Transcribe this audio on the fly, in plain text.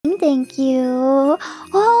thank you.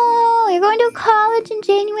 Oh, you're going to college in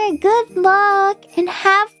January. Good luck and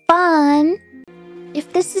have fun.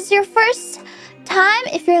 If this is your first time,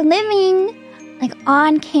 if you're living like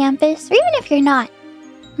on campus, or even if you're not,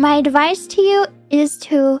 my advice to you is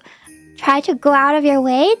to try to go out of your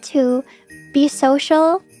way to be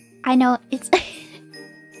social. I know it's...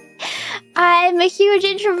 I'm a huge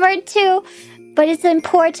introvert too, but it's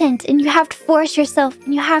important and you have to force yourself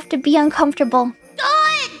and you have to be uncomfortable. Do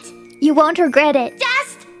it! You won't regret it.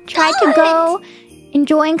 Just try to go and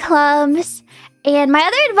join clubs. And my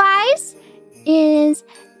other advice is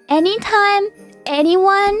anytime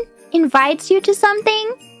anyone invites you to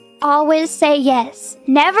something, always say yes.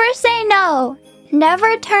 Never say no.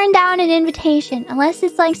 Never turn down an invitation unless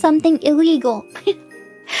it's like something illegal.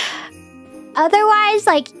 Otherwise,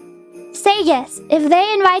 like, say yes. If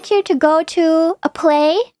they invite you to go to a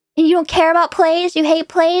play and you don't care about plays, you hate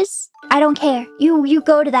plays, I don't care. You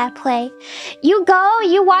go to that play. You go,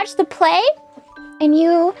 you watch the play, and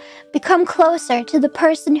you become closer to the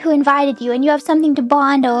person who invited you, and you have something to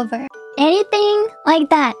bond over. Anything like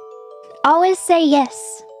that. Always say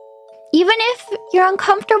yes. Even if you're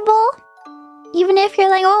uncomfortable, even if you're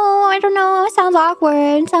like, oh, I don't know, it sounds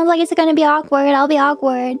awkward. It sounds like it's gonna be awkward. I'll be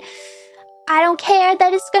awkward. I don't care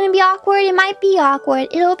that it's gonna be awkward. It might be awkward.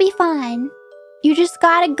 It'll be fine. You just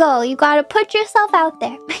gotta go. You gotta put yourself out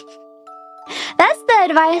there. That's the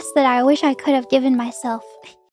advice that I wish I could have given myself.